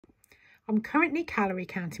I'm currently calorie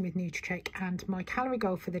counting with Nutracheck and my calorie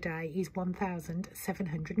goal for the day is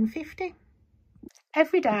 1,750.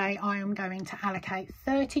 Every day I am going to allocate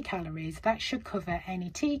 30 calories. That should cover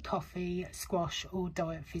any tea, coffee, squash or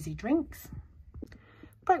diet fizzy drinks.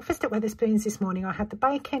 Breakfast at Wetherspoons this morning, I had the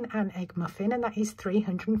bacon and egg muffin and that is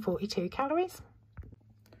 342 calories.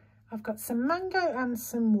 I've got some mango and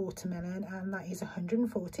some watermelon and that is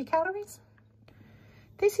 140 calories.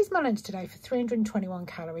 This is my lunch today for 321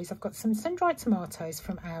 calories. I've got some sun-dried tomatoes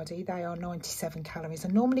from Aldi. They are 97 calories. I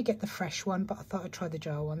normally get the fresh one, but I thought I'd try the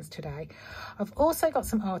jar ones today. I've also got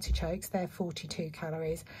some artichokes. They're 42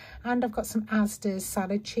 calories. And I've got some Asda's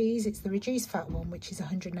salad cheese. It's the reduced fat one, which is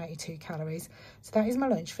 182 calories. So that is my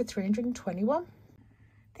lunch for 321.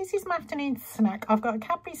 This is my afternoon snack. I've got a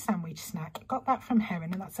Cadbury sandwich snack. Got that from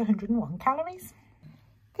Heron and that's 101 calories.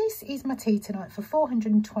 This is my tea tonight for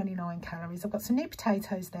 429 calories. I've got some new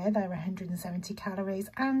potatoes there, they're 170 calories,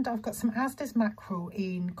 and I've got some Asda's mackerel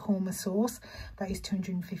in korma sauce, that is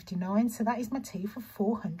 259, so that is my tea for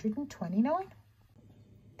 429.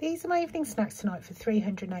 These are my evening snacks tonight for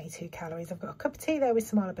 382 calories. I've got a cup of tea there with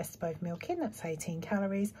some Best of Both milk in, that's 18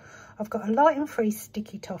 calories. I've got a light and free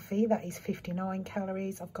sticky toffee, that is 59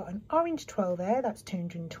 calories. I've got an orange twirl there, that's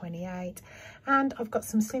 228. And I've got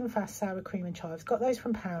some Slim Fast sour cream and chives. Got those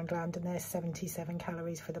from Poundland and they're 77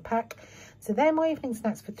 calories for the pack. So they're my evening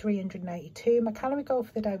snacks for 382. My calorie goal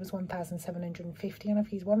for the day was 1,750 and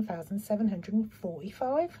I've used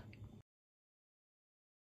 1,745.